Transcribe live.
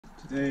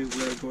Today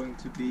we're going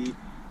to be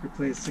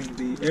replacing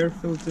the air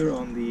filter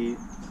on the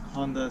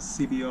Honda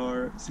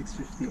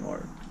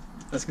cbr650r.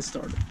 Let's get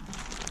started.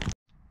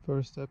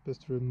 First step is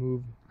to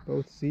remove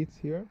both seats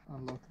here.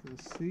 Unlock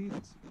the seat,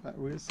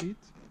 rear seat,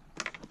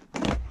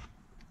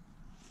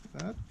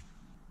 that,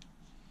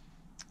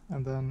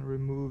 and then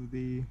remove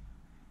the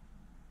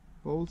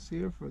bolts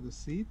here for the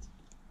seat.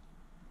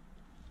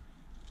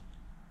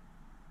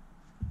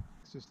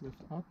 Just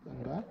lift up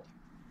and back.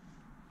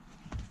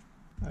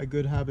 A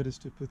good habit is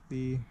to put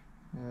the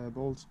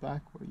bolts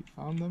back where you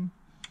found them.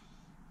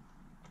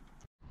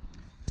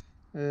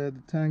 The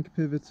tank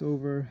pivots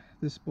over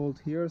this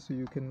bolt here, so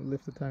you can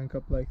lift the tank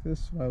up like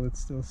this while it's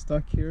still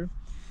stuck here.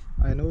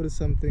 I noticed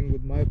something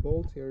with my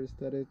bolt here is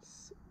that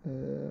it's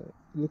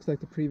looks like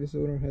the previous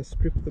owner has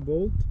stripped the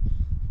bolt.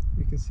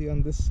 You can see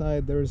on this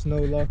side there is no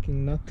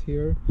locking nut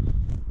here,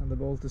 and the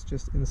bolt is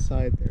just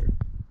inside there.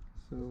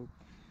 So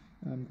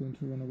I'm going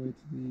to run away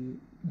to the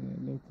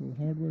local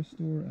hardware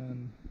store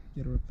and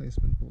get a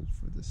replacement bolt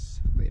for this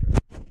later.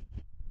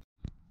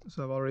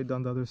 So I've already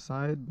done the other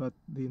side, but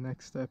the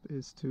next step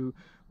is to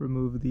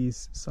remove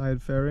these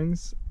side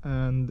fairings,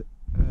 and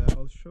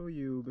I'll show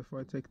you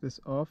before I take this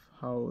off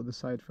how the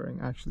side fairing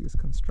actually is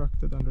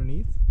constructed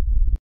underneath.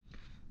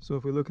 So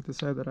if we look at the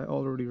side that I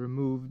already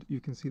removed, you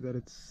can see that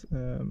it's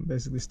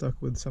basically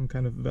stuck with some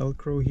kind of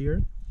Velcro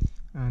here,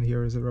 and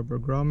here is a rubber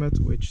grommet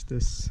which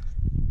this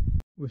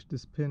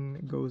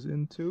pin goes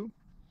into.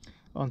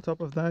 On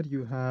top of that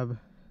you have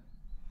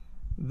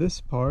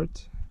this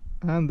part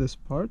and this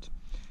part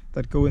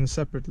that go in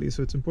separately,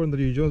 so it's important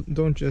that you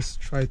don't just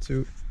try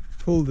to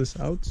pull this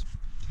out.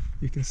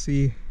 You can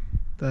see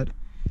that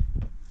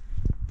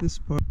this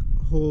part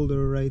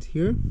holder right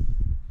here,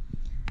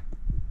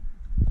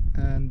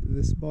 and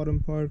this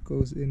bottom part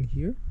goes in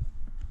here.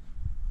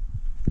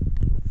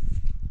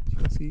 You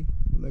can see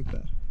like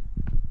that,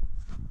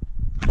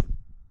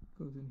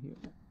 goes in here.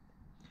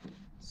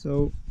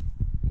 So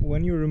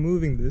when you're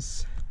removing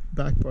this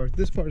back part,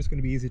 this part is going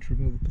to be easy to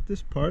remove, but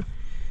this part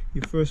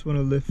you first want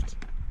to lift,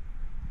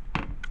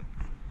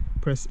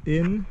 press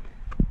in,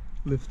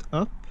 lift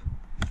up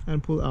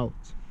and pull out.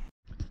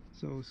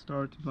 So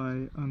start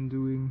by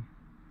undoing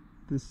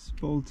this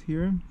bolt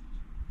here.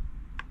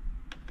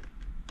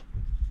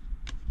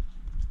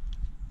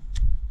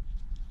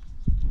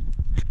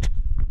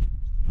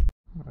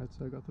 Alright,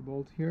 so I got the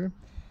bolt here.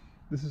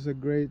 This is a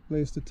great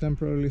place to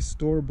temporarily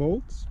store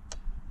bolts.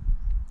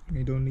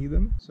 You don't need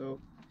them,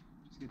 so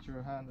just get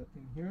your hand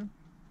in here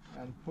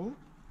and pull.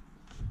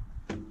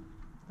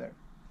 There.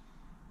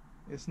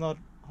 It's not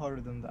harder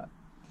than that.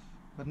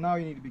 But now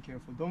you need to be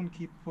careful. Don't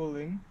keep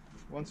pulling.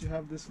 Once you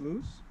have this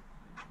loose,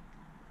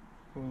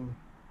 pull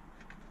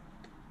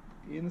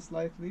in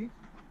slightly,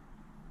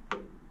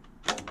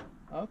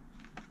 up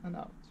and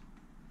out.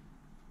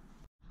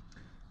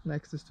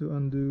 Next is to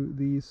undo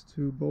these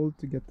two bolts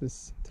to get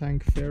this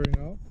tank fairing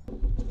off.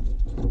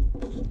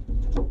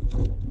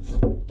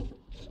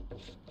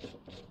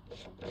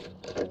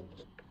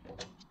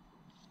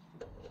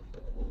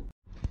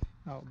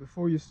 Now,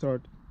 before you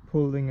start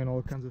pulling and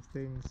all kinds of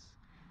things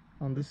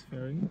on this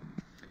fairing,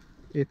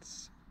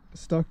 it's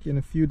stuck in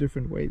a few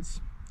different ways.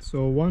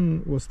 So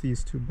one was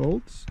these two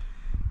bolts,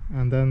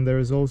 and then there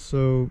is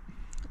also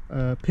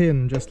a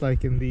pin, just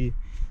like in the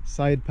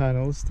side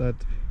panels, that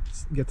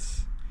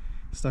gets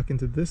stuck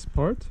into this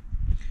part,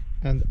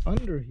 and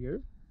under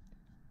here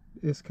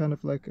is kind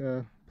of like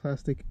a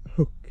plastic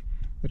hook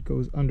that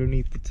goes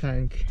underneath the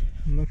tank.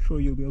 I'm not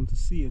sure you'll be able to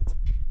see it,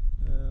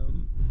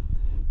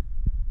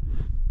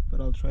 but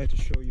I'll try to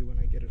show you when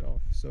I get it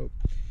off. So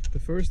the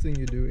first thing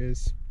you do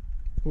is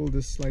pull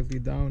this slightly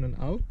down and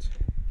out.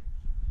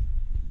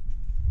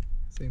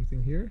 Same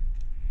thing here.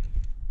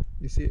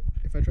 You see,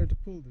 if I try to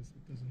pull this,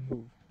 it doesn't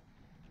move.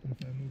 And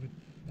if I move it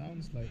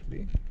down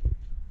slightly,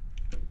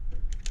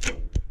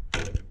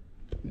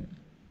 there.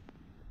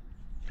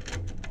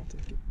 I'll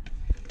take it.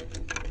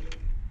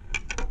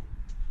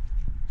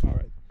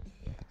 Alright,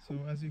 so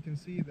as you can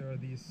see, there are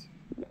these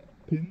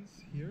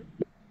pins here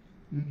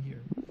and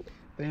here.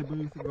 They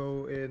both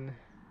go in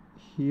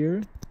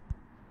here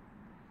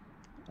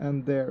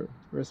and there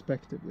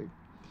respectively.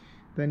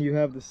 Then you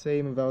have the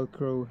same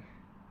Velcro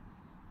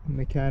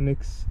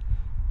mechanics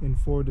in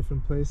 4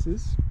 different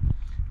places,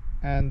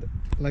 and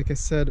like I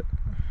said,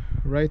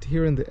 right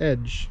here in the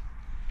edge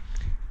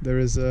there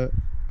is a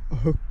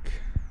hook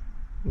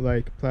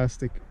like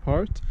plastic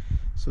part,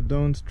 so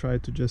don't try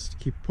to just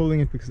keep pulling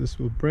it because this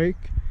will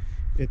break.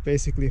 It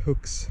basically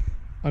hooks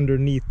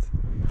underneath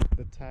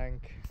the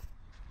tank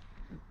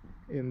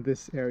in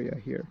this area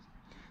here,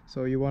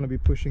 so you want to be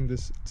pushing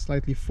this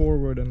slightly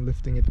forward and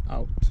lifting it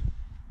out.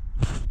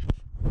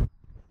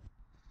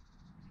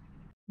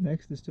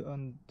 Next is to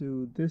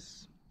undo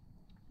this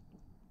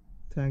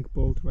tank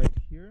bolt right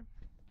here,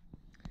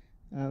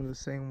 and the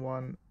same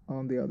one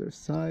on the other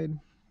side.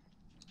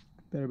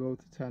 They're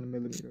both 10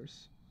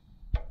 millimeters.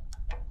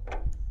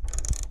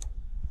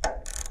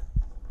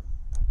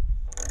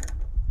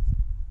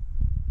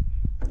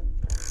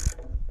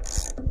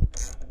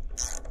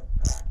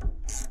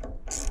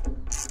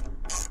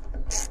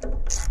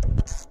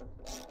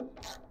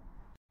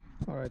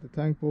 Alright,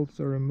 the tank bolts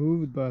are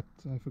removed, but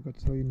I forgot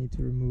to tell you, need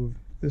to remove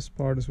this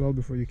part as well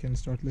before you can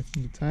start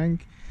lifting the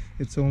tank.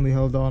 It's only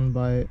held on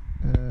by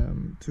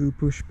 2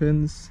 push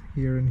pins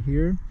here and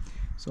here.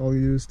 So all you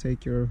do is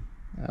take your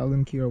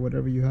Allen key or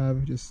whatever you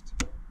have, just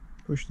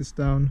push this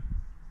down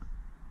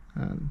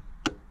and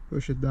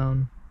push it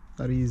down.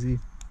 That easy.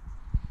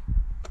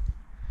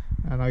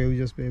 And now you'll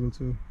just be able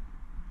to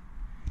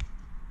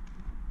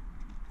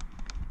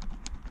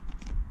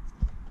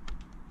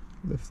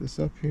lift this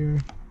up here.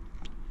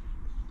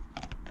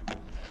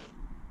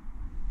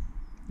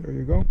 There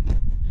you go.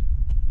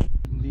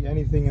 Shouldn't be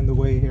anything in the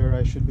way here.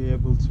 I should be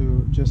able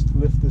to just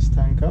lift this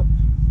tank up.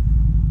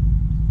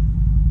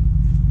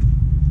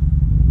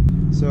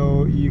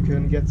 So you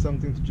can get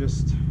something to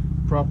just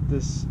prop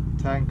this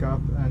tank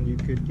up, and you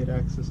could get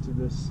access to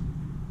this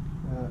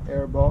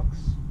air box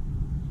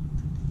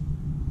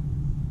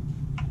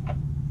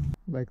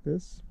like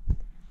this.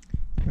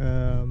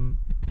 And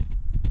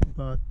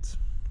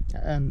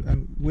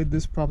with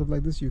this prop up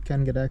like this, you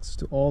can get access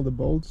to all the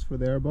bolts for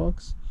the air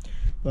box.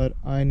 But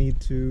I need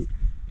to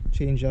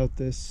change out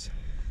this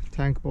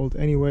tank bolt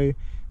anyway,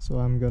 so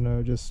I'm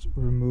gonna just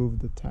remove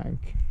the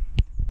tank.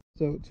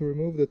 So to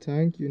remove the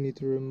tank, you need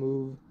to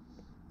remove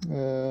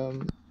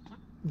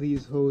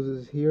these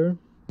hoses here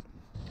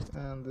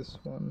and this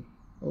one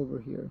over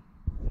here.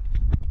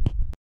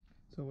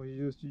 So what you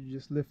do is you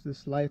just lift this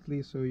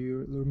slightly, so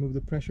you remove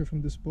the pressure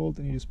from this bolt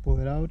and you just pull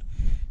it out.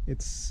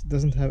 It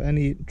doesn't have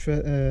any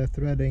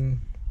threading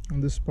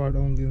on this part,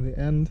 only in the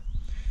end.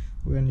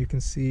 When you can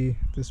see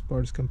this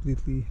part is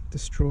completely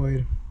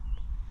destroyed.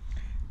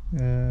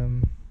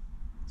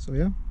 So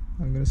yeah,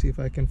 I'm gonna see if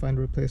I can find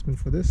a replacement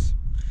for this.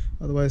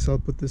 Otherwise I'll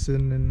put this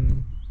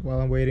in while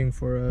I'm waiting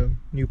for a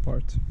new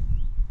part.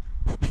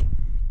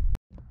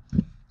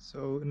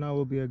 So now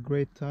will be a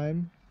great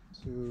time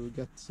to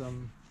get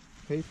some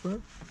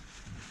paper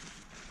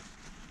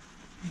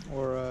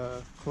or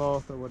a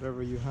cloth or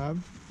whatever you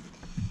have,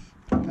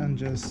 and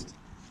just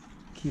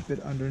keep it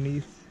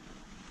underneath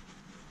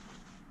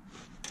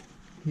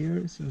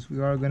here. Since we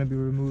are going to be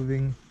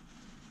removing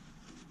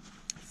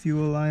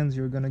fuel lines,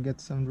 you're going to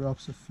get some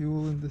drops of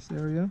fuel in this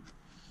area.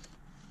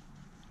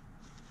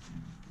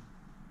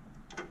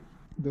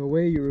 The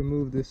way you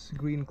remove this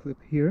green clip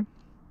here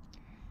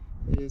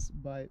is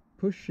by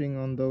pushing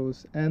on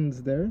those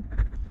ends there,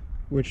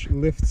 which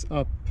lifts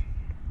up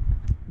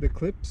the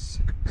clips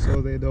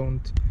so they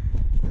don't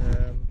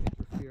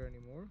interfere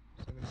anymore.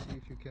 So I'm going to see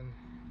if you can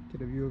get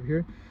a view of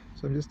here.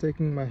 So I'm just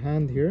taking my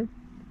hand here,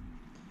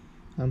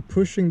 I'm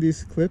pushing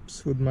these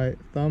clips with my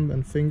thumb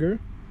and finger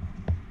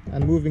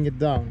and moving it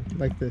down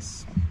like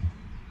this.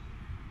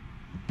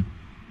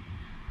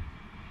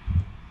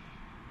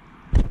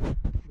 There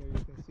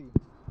you can see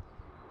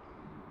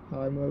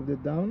how I moved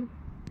it down.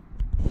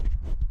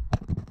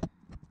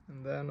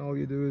 And then all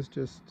you do is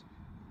just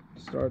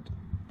start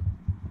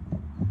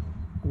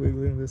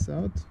wiggling this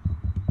out.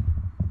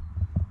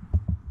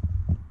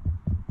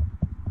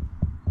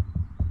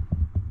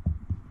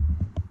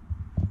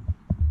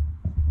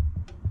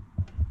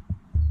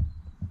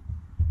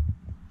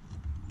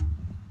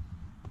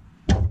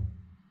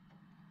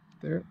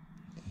 There,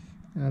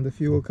 and the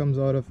fuel comes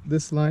out of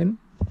this line.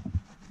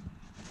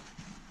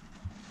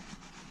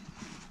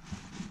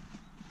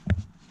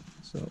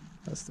 So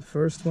that's the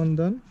first one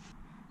done.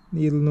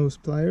 Needle nose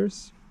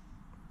pliers,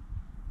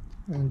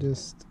 and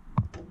just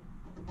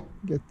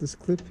get this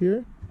clip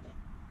here,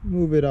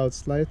 move it out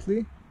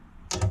slightly.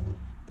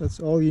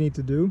 That's all you need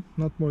to do,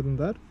 not more than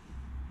that.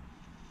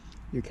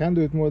 You can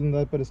do it more than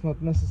that, but it's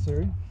not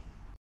necessary.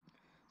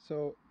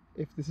 So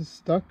if this is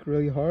stuck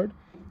really hard,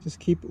 just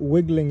keep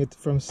wiggling it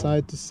from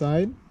side to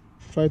side.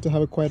 Try to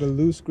have quite a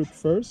loose grip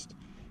first,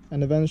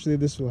 and eventually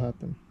this will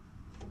happen.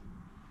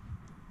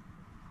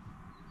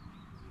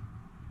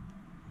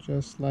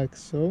 Just like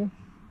so.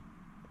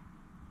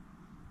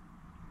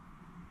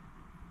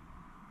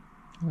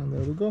 And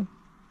there we go.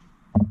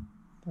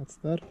 That's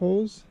that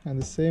hose,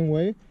 and the same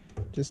way,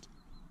 just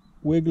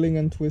wiggling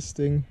and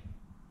twisting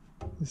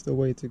is the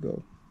way to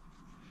go.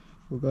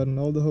 We've gotten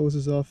all the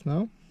hoses off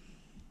now.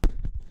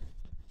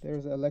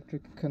 There's an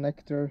electric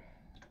connector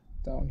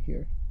down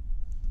here,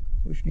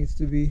 which needs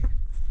to be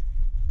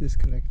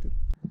disconnected.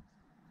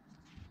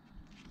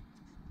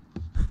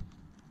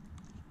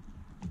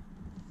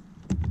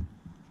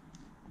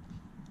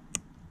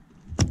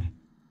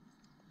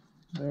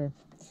 There.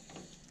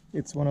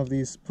 It's one of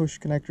these push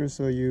connectors,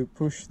 so you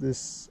push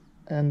this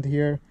end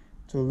here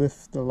to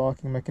lift the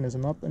locking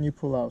mechanism up and you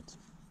pull out.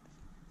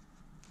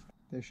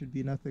 There should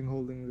be nothing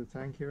holding the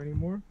tank here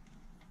anymore.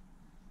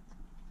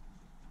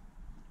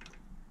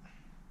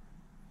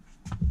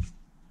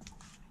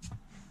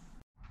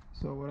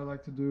 So what I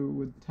like to do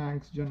with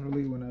tanks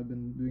generally when I've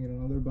been doing it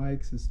on other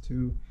bikes is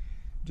to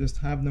just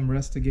have them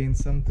rest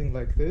against something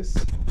like this.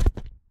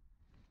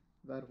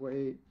 That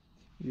way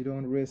you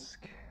don't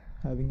risk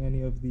having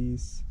any of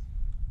these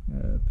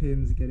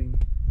pins getting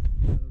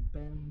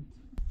bent.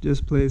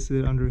 Just place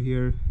it under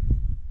here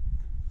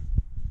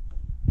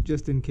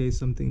just in case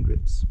something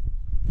grips.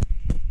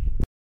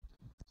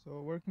 So So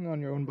working on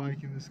your own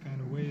bike in this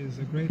kind of way is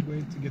a great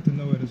way to get to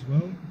know it as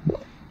well,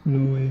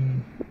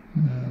 knowing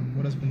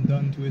what has been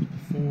done to it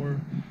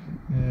before,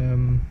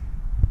 and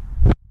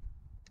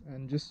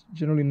just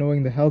generally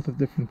knowing the health of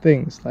different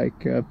things.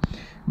 Like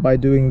by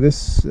doing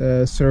this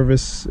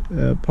service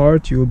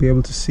part, you will be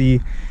able to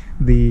see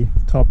the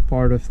top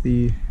part of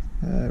the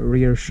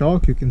rear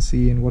shock. You can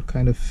see in what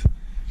kind of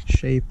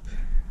shape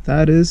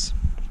that is.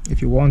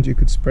 If you want, you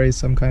could spray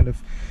some kind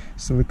of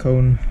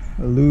silicone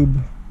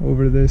lube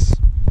over this.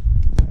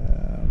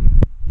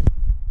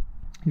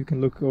 You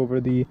can look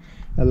over the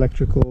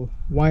electrical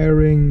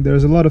wiring.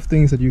 There's a lot of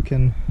things that you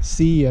can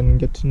see and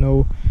get to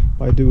know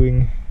by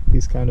doing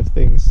these kind of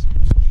things,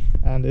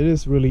 and it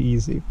is really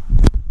easy.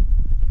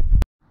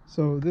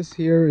 So this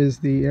here is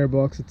the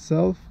airbox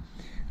itself,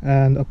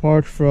 and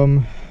apart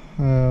from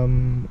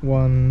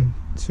 1,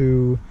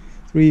 2,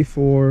 3,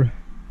 4,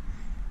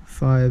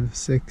 5,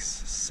 6,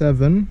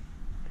 7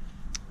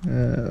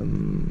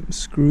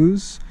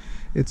 screws,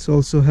 it's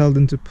also held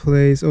into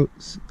place. Oh,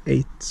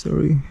 8,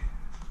 sorry,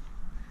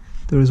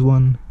 there's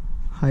one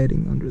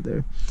hiding under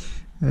there.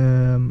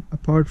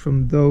 Apart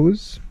from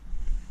those,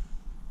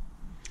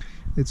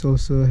 it's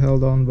also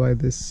held on by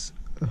this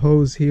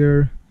hose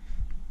here,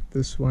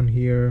 this one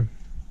here,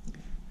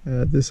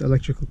 this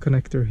electrical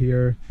connector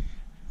here,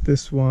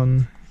 this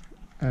one,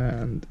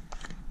 and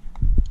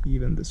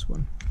even this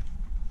one.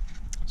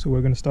 So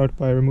we're going to start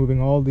by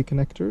removing all the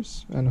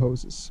connectors and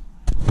hoses.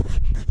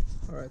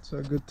 Alright, so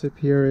a good tip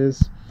here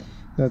is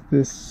that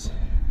this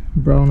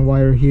brown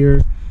wire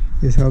here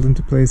is held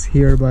into place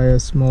here by a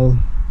small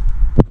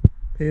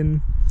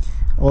pin.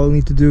 All you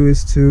need to do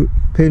is to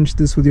pinch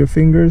this with your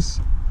fingers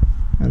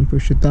and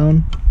push it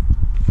down,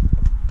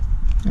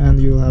 and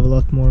you'll have a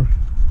lot more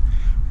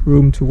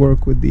room to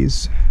work with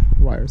these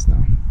wires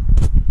now.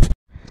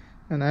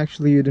 And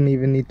actually you don't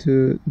even need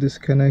to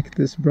disconnect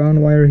this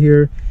brown wire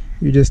here.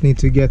 You just need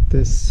to get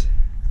this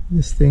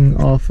thing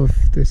off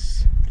of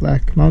this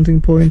black mounting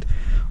point.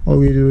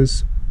 All you do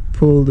is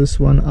pull this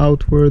one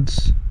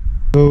outwards.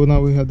 So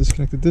now we have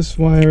disconnected this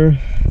wire,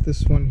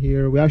 this one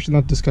here. We actually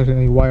not disconnected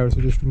any wires,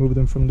 we just remove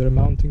them from their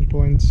mounting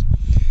points.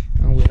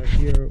 And we have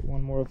here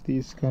one more of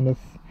these kind of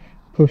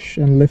push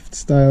and lift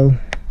style.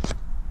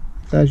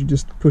 That you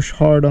just push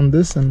hard on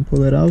this and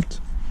pull it out.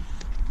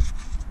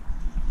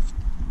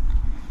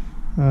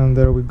 And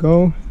there we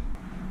go.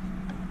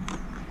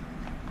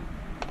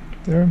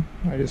 There,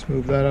 I just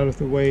moved that out of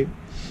the way.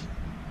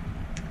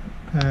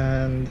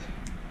 And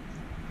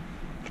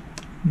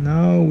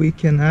now we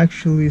can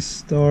actually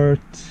start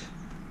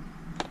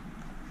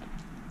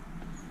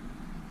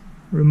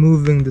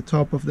removing the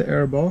top of the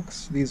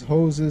airbox. These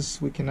hoses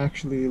we can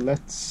actually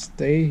let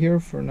stay here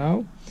for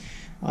now.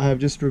 I have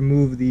just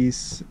removed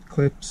these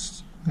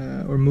clips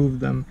or moved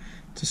them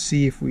to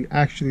see if we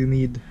actually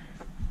need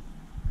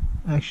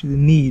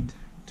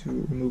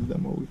to remove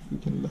them, or if we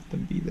can let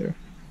them be there.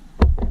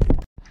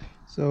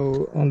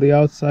 So on the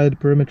outside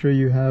perimeter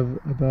you have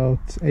about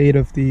 8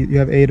 of these. You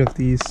have 8 of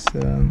these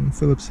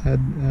Phillips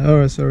head,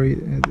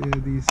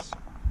 these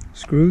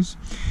screws,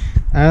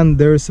 and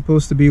there is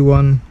supposed to be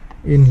one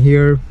in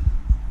here,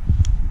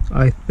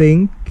 I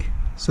think,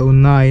 so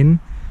 9,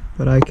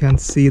 but I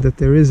can't see that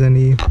there is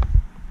any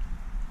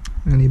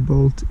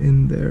bolt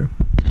in there.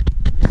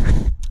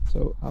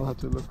 So I'll have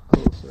to look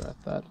closer at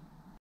that.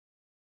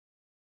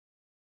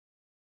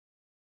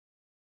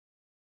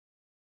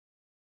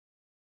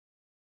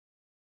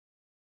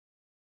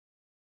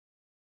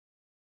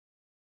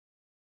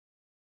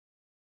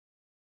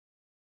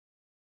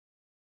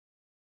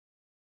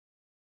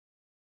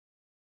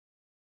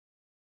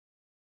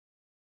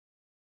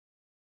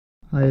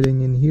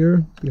 Hiding in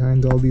here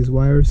behind all these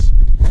wires.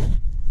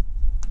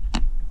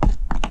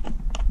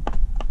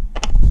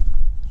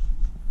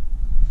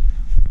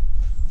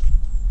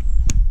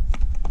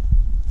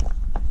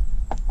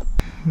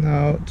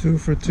 Now 2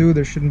 for 2,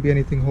 there shouldn't be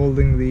anything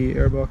holding the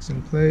airbox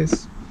in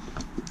place.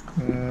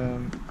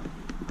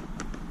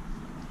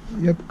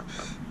 Yep,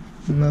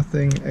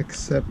 nothing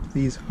except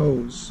these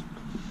hoses.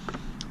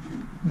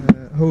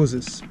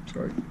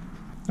 Sorry.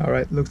 All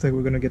right, looks like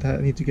we're gonna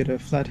need to get a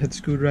flathead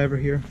screwdriver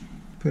here.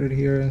 Put it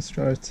here and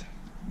start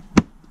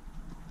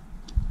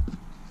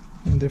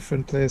in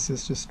different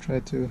places. Just try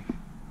to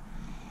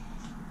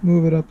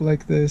move it up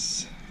like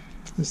this.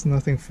 There's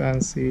nothing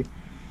fancy,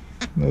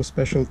 no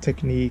special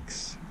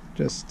techniques,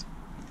 just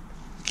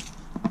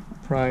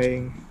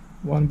prying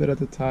one bit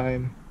at a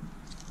time.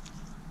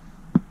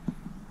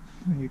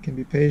 And you can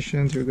be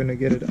patient, you're gonna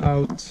get it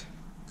out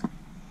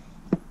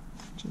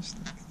just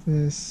like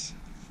this.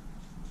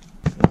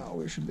 Now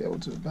we should be able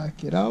to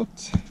back it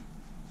out,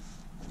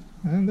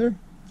 and there.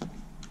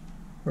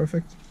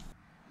 Perfect.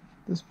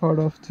 This part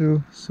off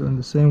too, so in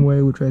the same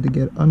way we try to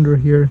get under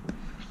here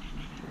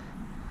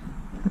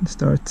and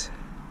start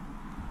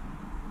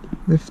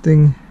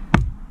lifting.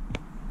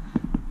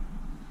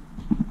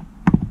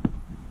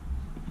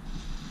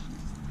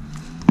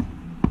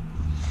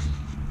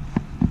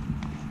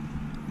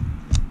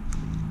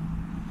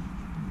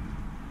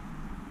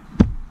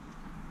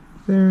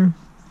 There.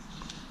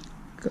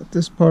 cut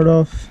this part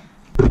off.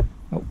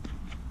 Oh,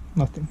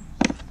 nothing.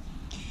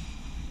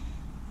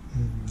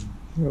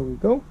 There we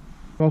go.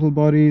 Throttle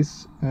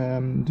bodies,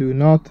 do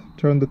not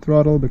turn the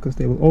throttle because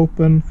they will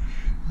open,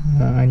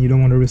 and you don't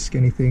want to risk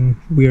anything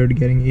weird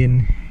getting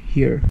in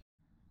here.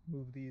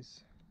 Move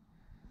these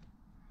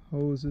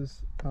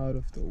hoses out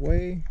of the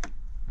way.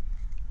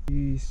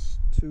 These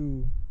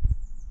two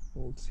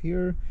bolts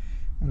here,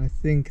 and I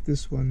think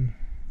this one,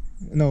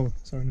 no,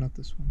 sorry, not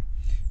this one,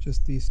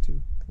 just these two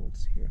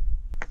bolts here.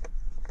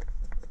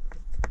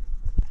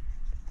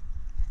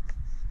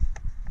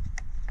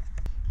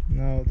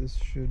 Now this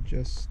should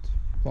just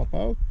pop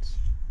out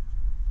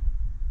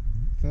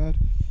like that,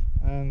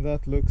 and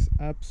that looks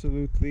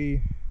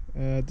absolutely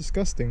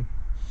disgusting.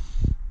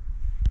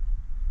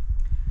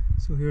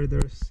 So here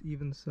there's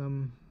even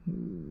some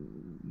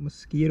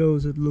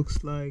mosquitoes. It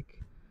looks like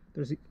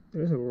there's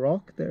a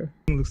rock there.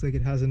 It looks like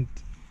it hasn't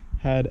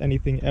had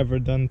anything ever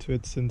done to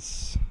it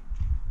since,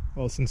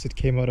 well, since it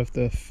came out of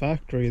the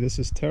factory. This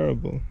is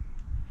terrible.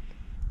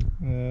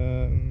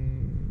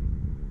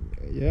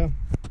 Yeah.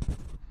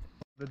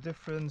 The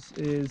difference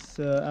is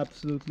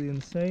absolutely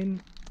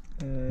insane.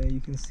 You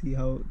can see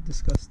how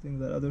disgusting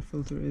that other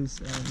filter is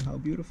and how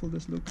beautiful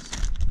this looks.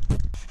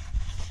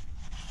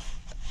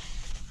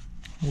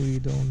 We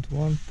don't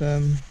want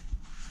them.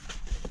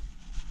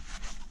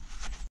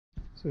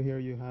 So here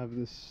you have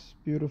this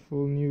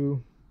beautiful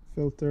new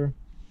filter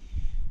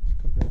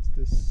compared to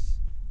this.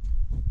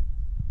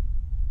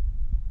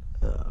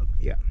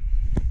 Yeah,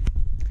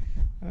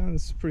 and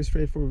it's pretty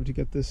straightforward to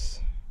get this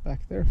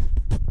back there.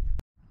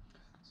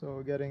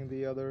 So getting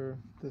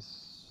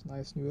this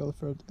nice new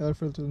air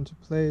filter into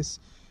place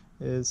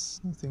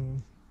is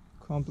nothing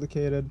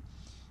complicated.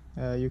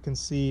 You can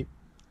see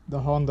the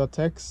Honda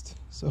text,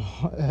 so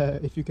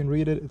if you can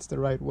read it, it's the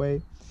right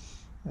way.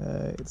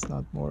 It's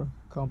not more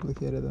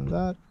complicated than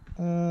that,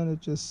 and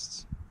it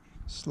just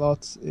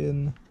slots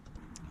in.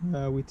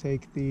 We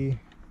take the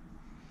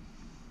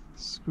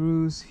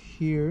screws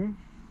here,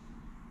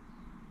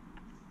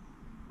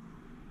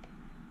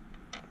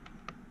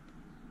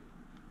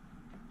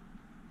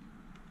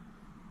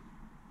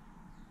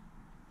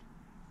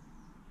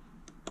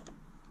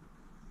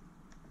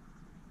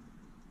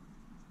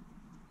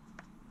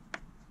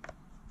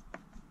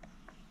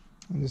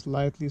 and just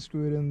lightly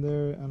screw it in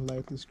there and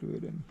lightly screw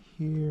it in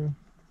here.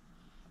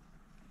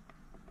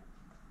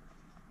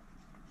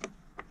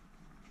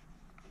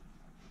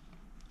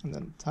 And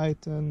then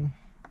tighten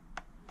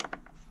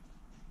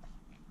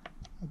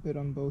a bit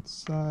on both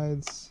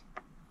sides,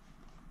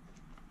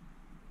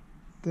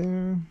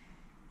 there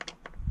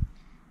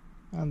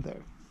and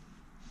there.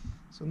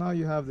 So now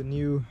you have the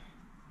new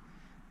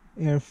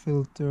air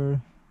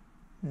filter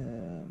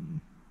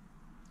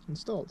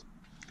installed.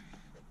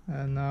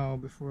 And now,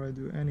 before I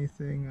do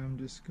anything, I'm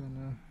just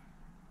gonna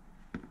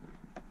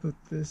put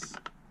this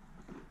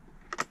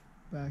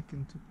back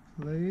into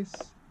place.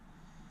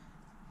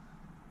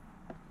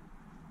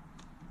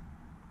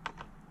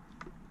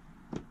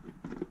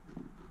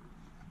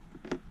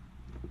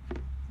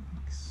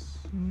 Like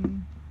so.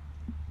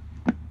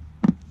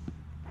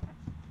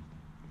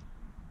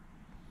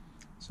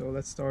 So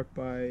let's start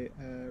by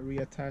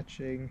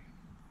reattaching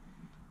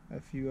a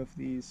few of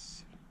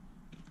these.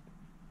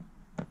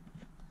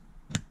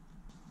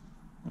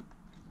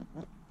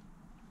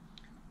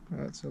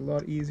 It's a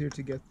lot easier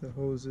to get the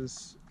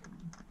hoses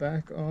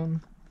back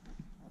on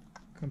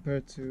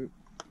compared to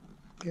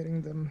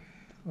getting them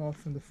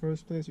off in the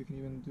first place. You can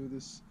even do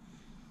this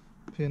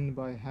pin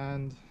by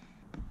hand.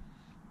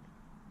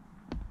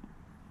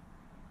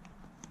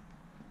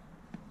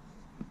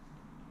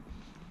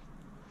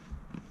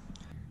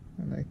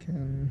 And I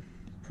can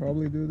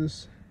probably do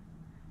this.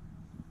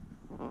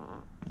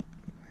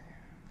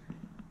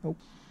 Oh,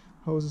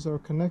 hoses are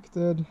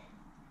connected.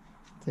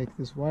 Take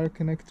this wire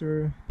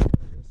connector, just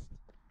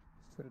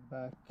put it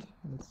back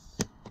in its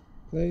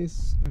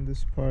place, and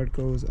this part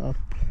goes up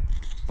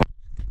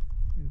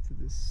into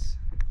this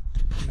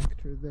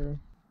connector there.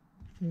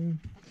 Okay.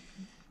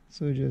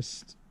 So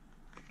just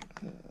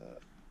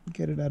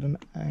get it at an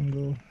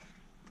angle.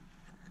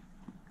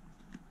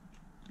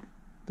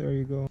 There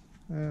you go.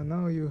 And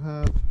now you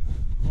have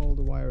all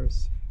the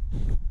wires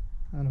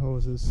and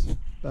hoses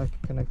back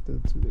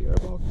connected to the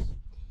airbox.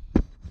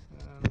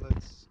 And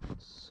let's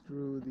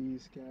screw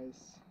these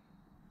guys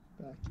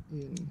back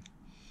in.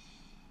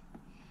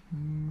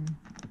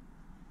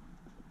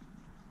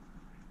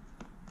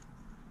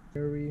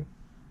 Very.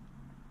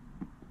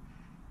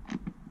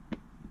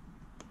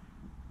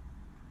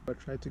 I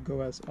try to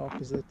go as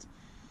opposite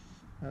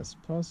as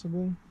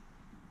possible.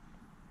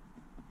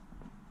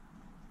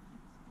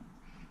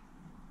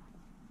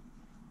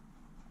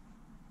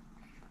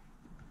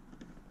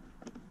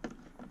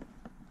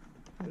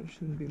 There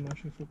shouldn't be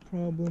much of a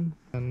problem.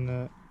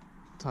 And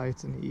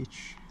tighten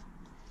each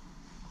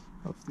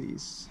of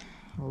these.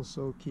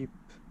 Also keep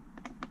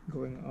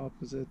going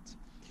opposite.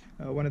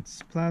 When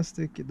it's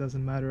plastic, it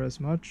doesn't matter as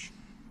much.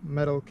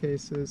 Metal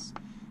cases,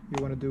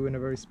 you want to do in a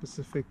very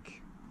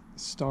specific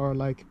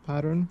star-like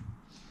pattern.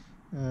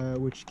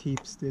 which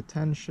keeps the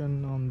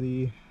tension on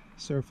the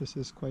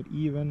surfaces quite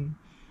even,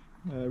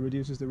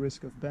 reduces the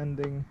risk of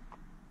bending.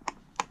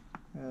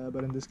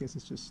 But in this case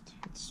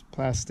it's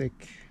plastic,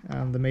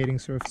 and the mating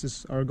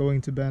surfaces are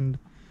going to bend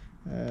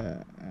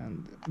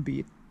and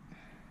be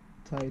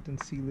tight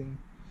and sealing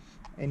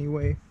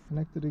anyway.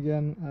 Connected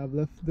again. I've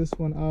left this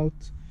one out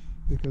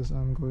because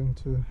I'm going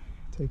to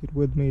take it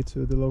with me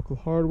to the local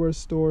hardware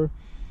store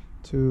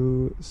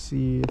to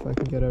see if I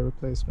can get a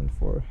replacement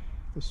for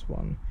this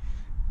one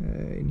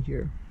in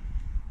here.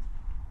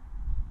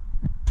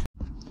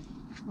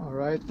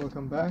 Alright,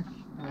 welcome back.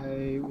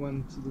 I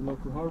went to the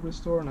local hardware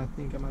store and I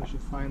think I managed to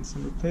find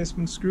some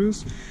replacement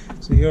screws.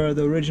 So here are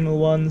the original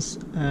ones,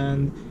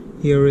 and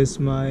here is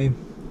my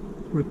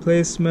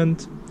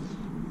replacement.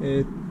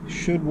 It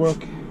should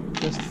work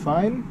just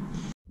fine.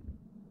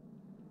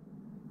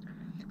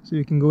 So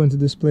you can go into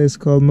this place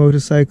called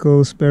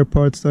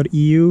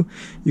motorcyclespareparts.eu.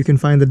 You can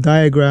find the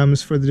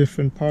diagrams for the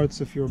different parts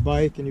of your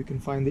bike, and you can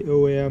find the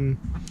OEM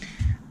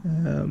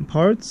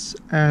parts.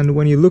 And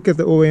when you look at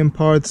the OEM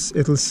parts,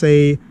 it'll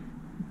say,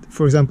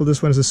 for example,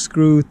 this one is a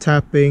screw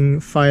tapping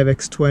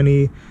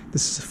 5x20,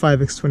 this is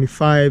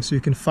 5x25, so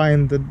you can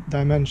find the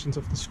dimensions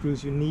of the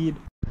screws you need.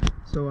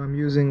 So I'm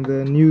using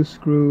the new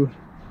screw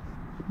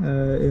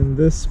in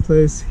this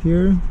place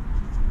here.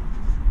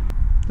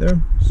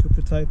 There,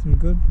 super tight and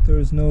good. There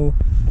is no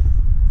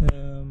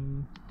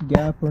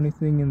gap or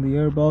anything in the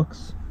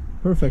airbox.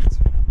 Perfect.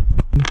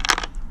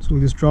 So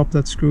we'll just drop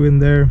that screw in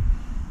there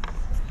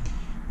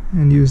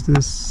and use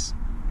this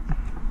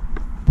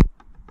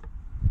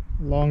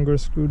longer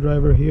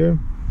screwdriver here.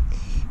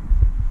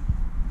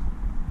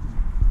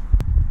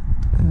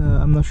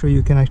 I'm not sure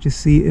you can actually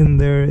see in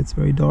there, it's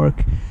very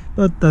dark,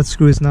 but that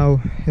screw is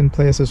now in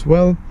place as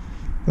well.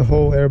 The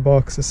whole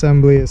airbox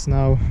assembly is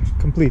now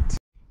complete.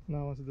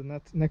 Now onto the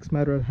next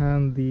matter at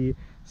hand, the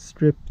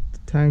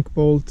stripped tank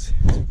bolt.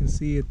 As you can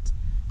see, it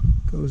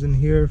goes in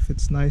here,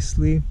 fits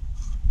nicely.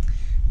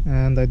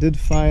 And I did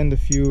find a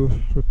few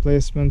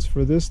replacements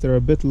for this. They're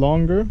a bit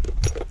longer,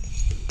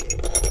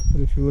 but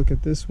if you look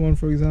at this one,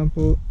 for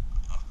example,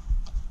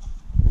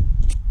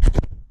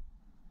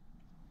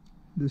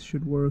 this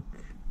should work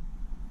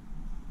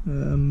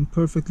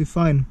perfectly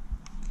fine.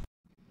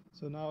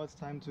 So now it's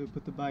time to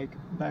put the bike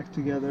back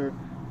together,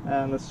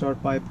 and let's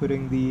start by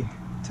putting the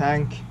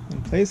tank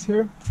in place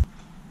here.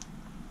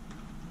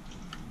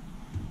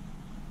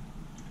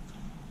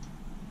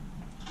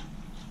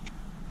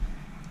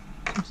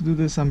 To do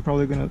this, I'm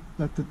probably gonna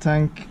let the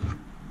tank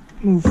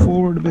move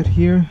forward a bit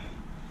here,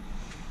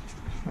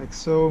 like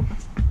so,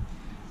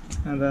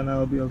 and then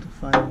I'll be able to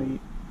find the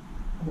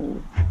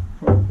hole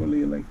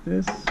properly like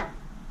this.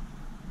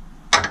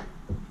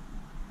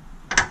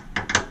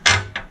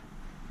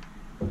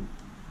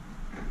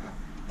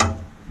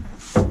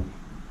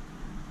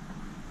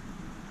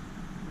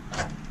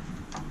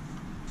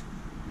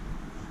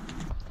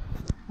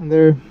 And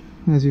there,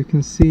 as you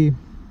can see,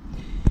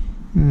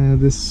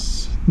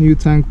 this new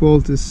tank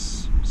bolt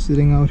is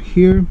sitting out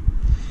here.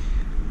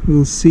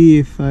 We'll see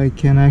if I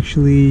can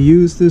actually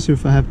use this or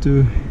if I have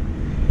to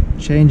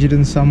change it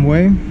in some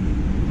way.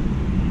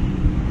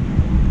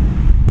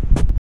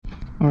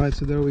 Alright,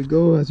 so there we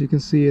go. As you can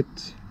see,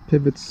 it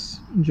pivots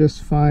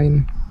just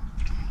fine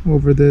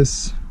over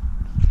this,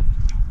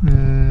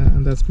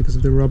 and that's because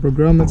of the rubber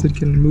grommets. It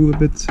can move a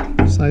bit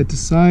side to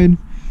side.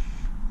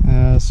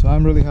 So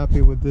I'm really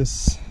happy with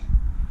this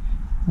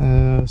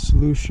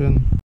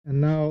solution. And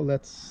now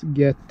let's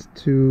get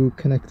to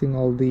connecting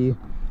all the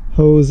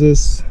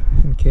hoses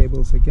and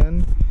cables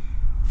again,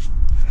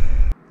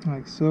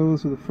 like so.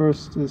 So the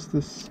first is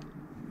this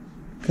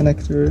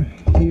connector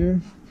here.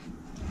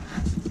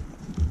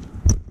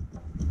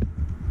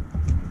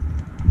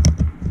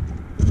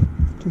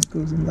 Just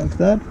goes in like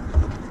that.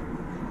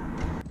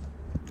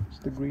 It's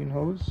the green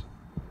hose.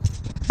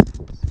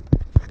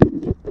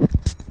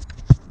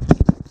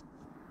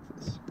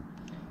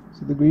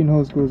 So the green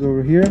hose goes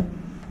over here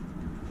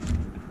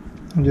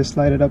and just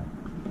slide it up.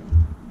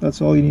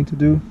 That's all you need to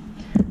do.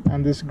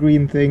 And this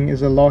green thing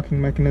is a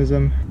locking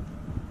mechanism.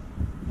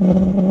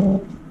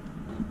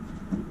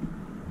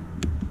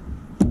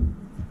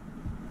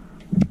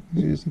 You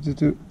just need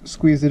to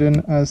squeeze it in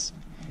as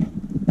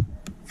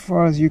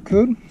far as you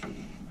could,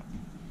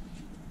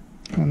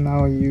 and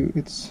now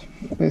it's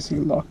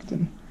basically locked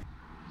in.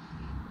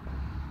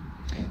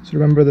 So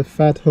remember, the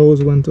fat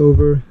hose went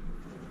over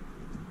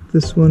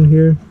this one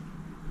here,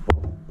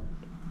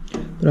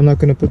 but I'm not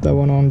going to put that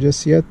one on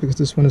just yet because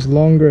this one is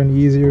longer and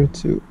easier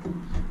to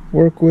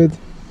work with.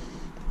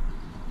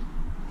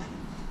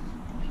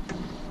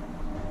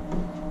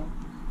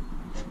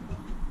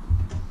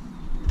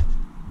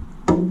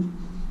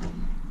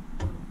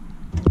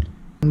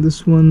 And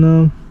this one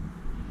now.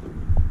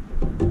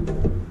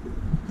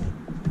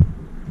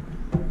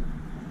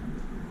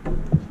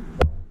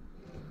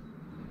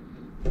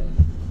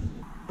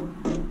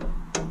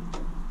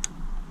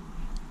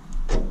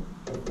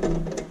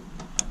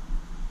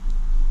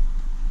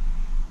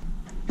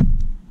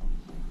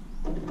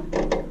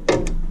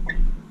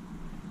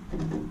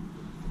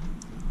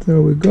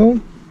 There we go.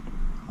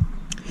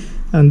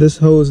 and this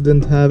hose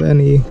didn't have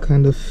any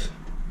kind of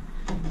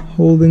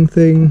holding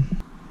thing.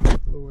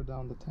 Lower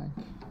down the tank.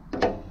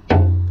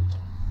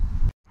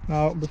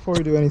 Now before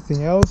you do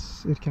anything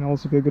else, it can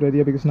also be a good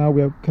idea, because now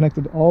we have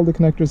connected all the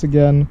connectors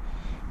again.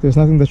 There's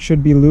nothing that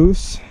should be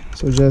loose,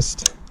 so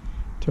just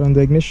turn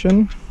the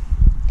ignition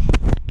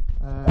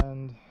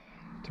and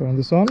turn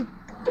this on,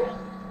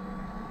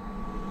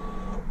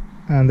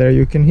 and there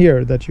you can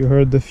hear that you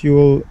heard the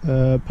fuel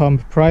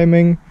pump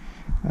priming,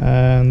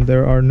 and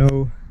there are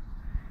no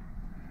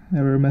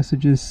error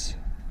messages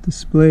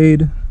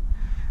displayed,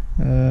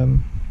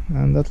 and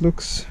that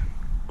looks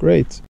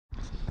great.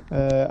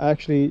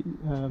 Actually,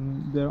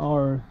 there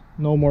are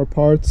no more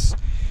parts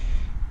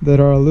that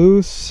are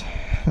loose,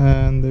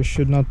 and there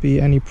should not be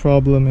any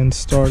problem in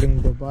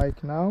starting the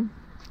bike now,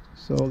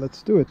 so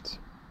let's do it.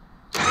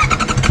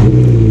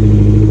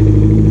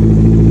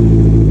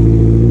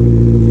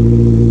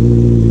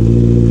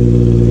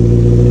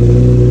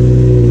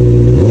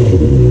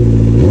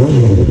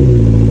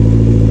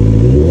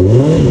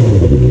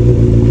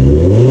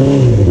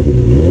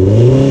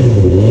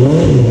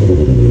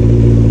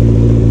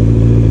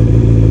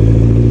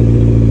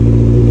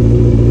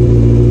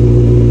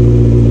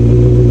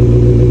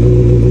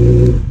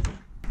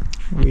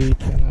 We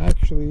can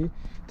actually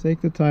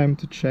take the time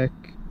to check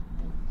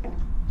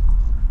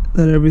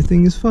that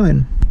everything is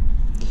fine.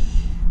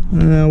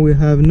 We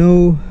have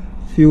no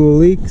fuel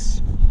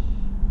leaks,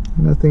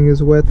 nothing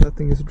is wet,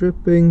 nothing is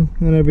dripping,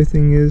 and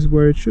everything is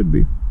where it should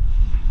be.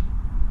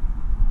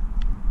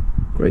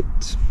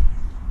 Great.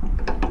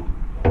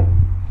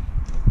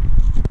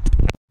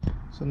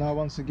 So now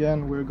once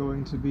again we're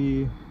going to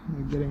be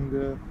getting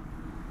the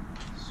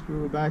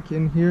screw back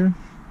in here,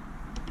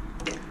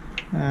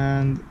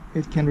 and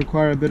it can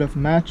require a bit of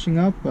matching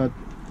up, but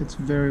it's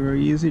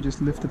very easy.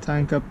 Just lift the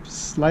tank up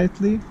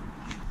slightly.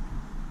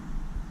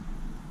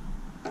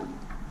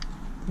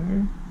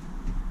 There.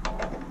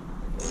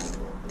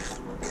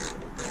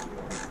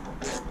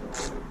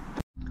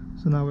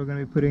 So now we're going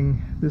to be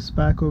putting this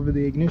back over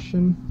the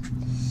ignition,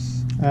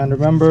 and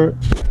remember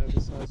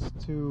this has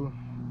 2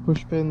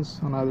 push pins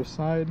on either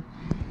side,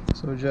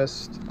 so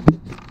just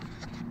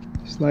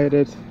slide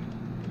it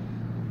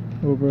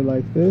over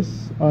like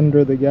this.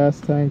 Under the gas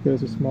tank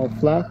there's a small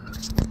flap,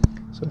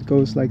 so it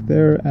goes like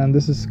there, and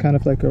this is kind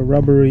of like a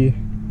rubbery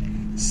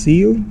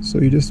seal, so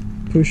you just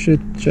push it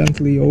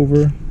gently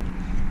over,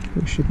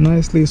 push it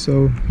nicely,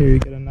 so here you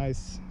get a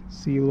nice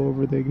seal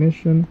over the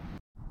ignition.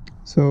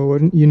 So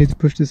you need to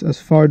push this as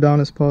far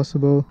down as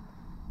possible,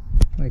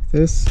 like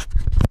this,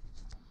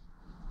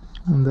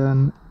 and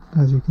then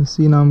as you can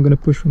see now I'm going to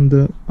push from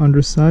the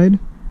underside,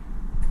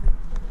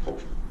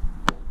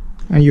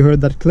 and you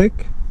heard that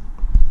click,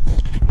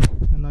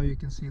 and now you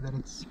can see that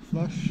it's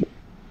flush,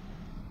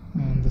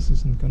 and this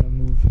isn't going to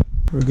move.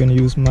 We're going to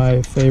use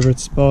my favorite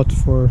spot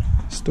for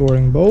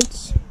storing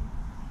bolts,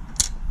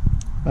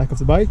 back of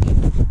the bike.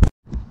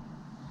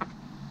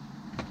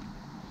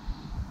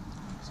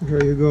 So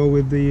here you go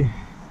with the,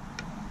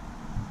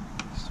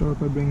 start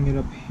by bringing it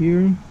up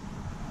here,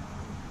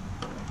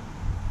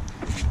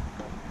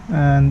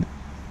 and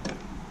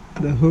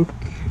the hook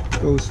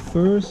goes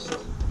first,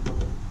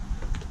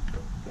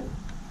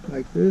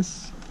 like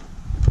this,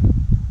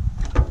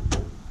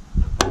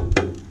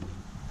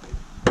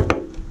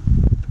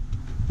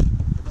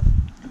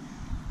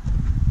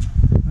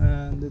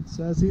 and it's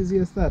as easy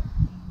as that.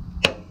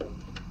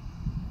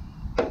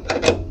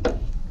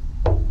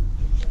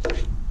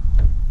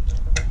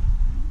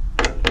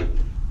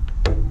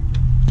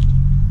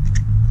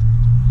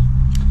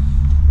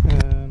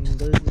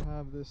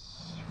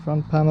 This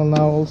front panel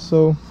now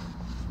also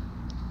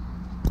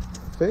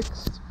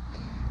fixed.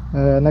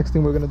 Next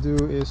thing we're going to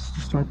do is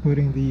to start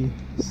putting the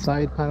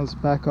side panels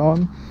back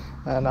on,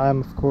 and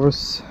I'm of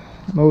course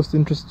most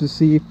interested to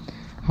see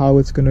how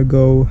it's going to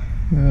go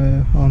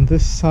on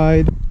this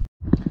side.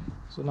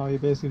 So now you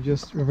basically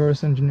just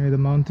reverse engineer the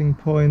mounting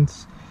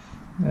points.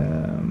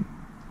 I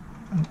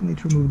need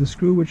to remove the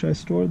screw which I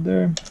stored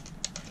there.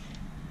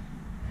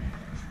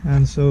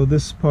 And so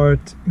this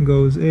part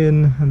goes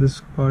in and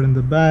this part in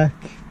the back,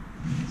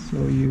 so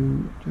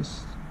you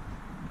just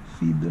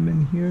feed them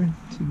in here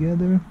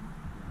together.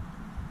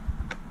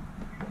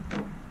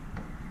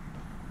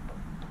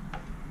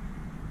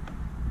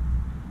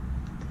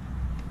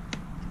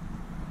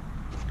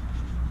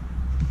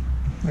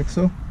 Like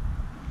so.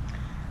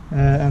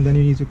 And then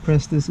you need to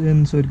press this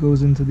in so it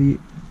goes into the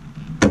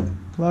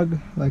plug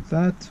like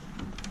that.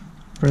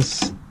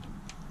 Press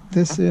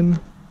this in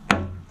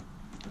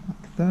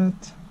like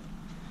that.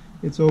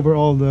 It's over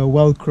all the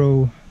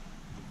Velcro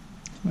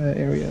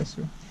areas.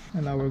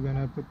 And now we're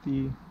gonna put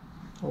the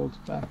bolts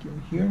back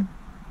in here.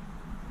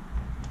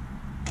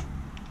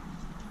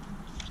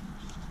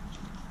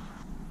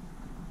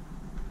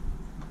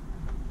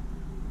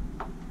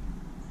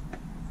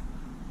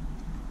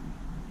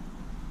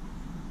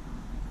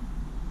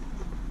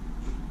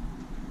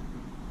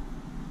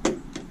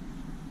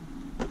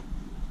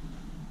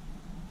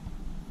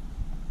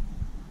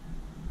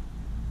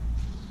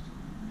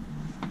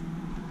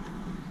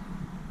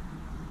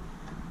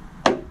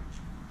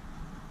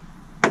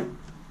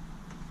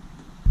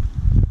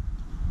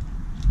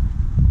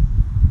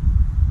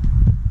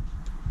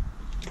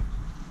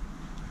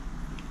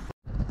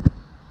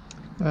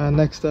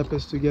 Next step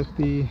is to get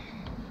the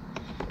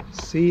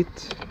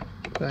seat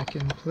back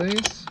in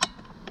place.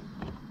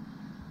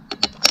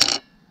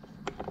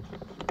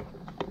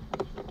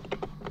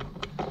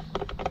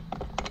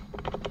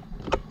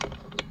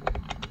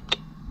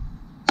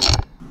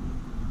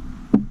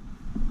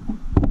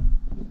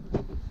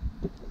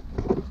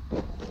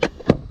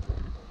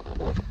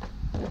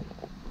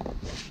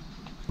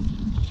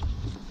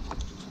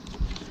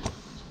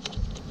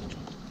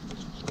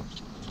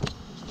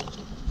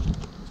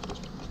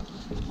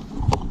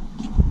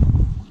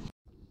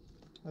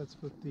 Let's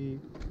put the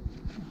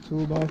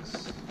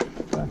toolbox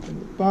back in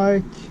the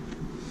bike,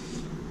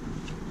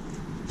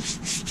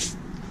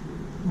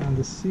 and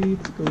the seat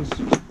goes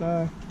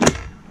back.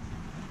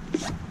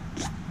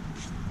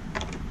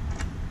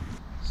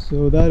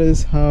 So that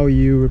is how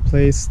you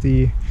replace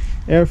the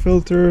air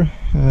filter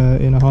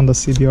in a Honda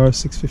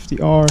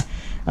cbr650r,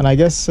 and I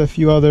guess a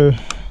few other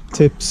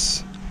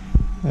tips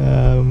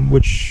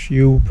which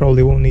you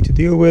probably won't need to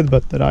deal with,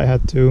 but that I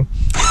had to